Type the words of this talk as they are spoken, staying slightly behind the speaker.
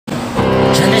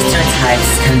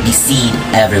stereotypes can be seen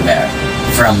everywhere,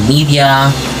 from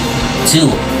media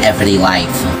to everyday life.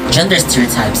 Gender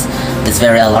stereotypes is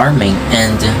very alarming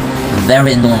and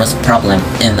very enormous problem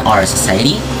in our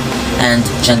society, and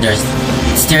gender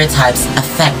stereotypes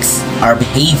affects our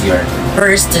behavior.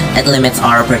 First, it limits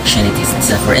our opportunities.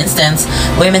 So for instance,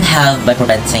 women have by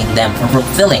preventing them from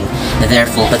fulfilling their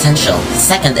full potential.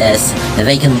 Second is,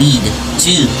 they can lead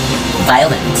to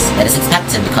violence that is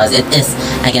expected because it is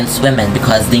against women,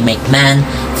 because they make men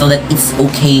feel that it's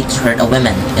okay to hurt a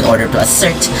woman in order to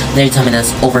assert their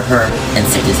dominance over her in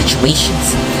certain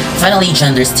situations. Finally,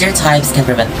 gender stereotypes can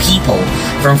prevent people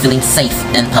from feeling safe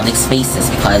in public spaces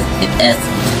because it is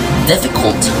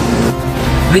difficult.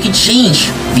 We can change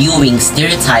viewing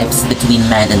stereotypes between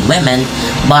men and women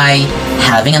by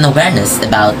having an awareness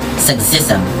about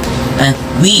sexism. And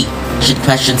we should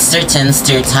question certain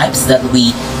stereotypes that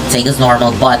we take as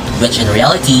normal but which in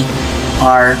reality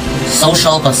are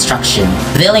social construction.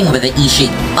 Dealing with the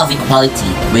issue of equality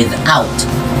without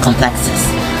complexes.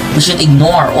 We should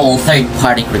ignore all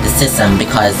third-party criticism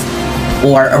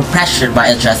or pressured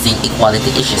by addressing equality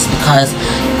issues because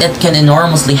it can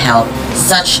enormously help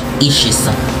such issues.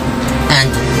 And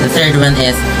the third one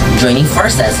is joining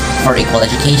forces for equal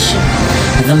education.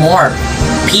 The more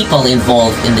people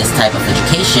involved in this type of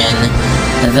education,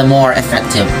 the more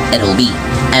effective it will be,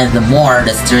 and the more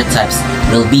the stereotypes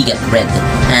will be get rid.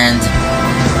 And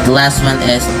the last one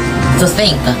is to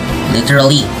think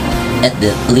literally. It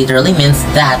literally means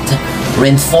that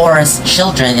reinforce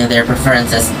children in their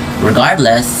preferences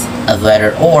regardless of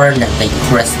whether or not they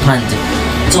correspond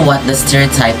to what the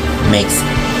stereotype makes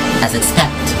as expect.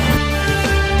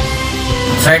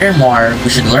 Furthermore,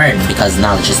 we should learn because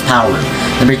knowledge is power.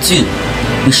 Number 2,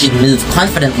 we should move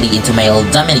confidently into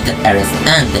male-dominated areas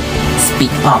and speak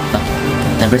up.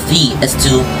 Number 3 is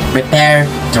to prepare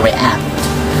to react.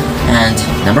 And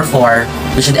number 4,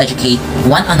 we should educate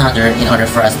one another in order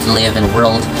for us to live in a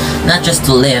world, not just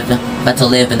to live, but to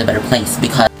live in a better place,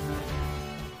 because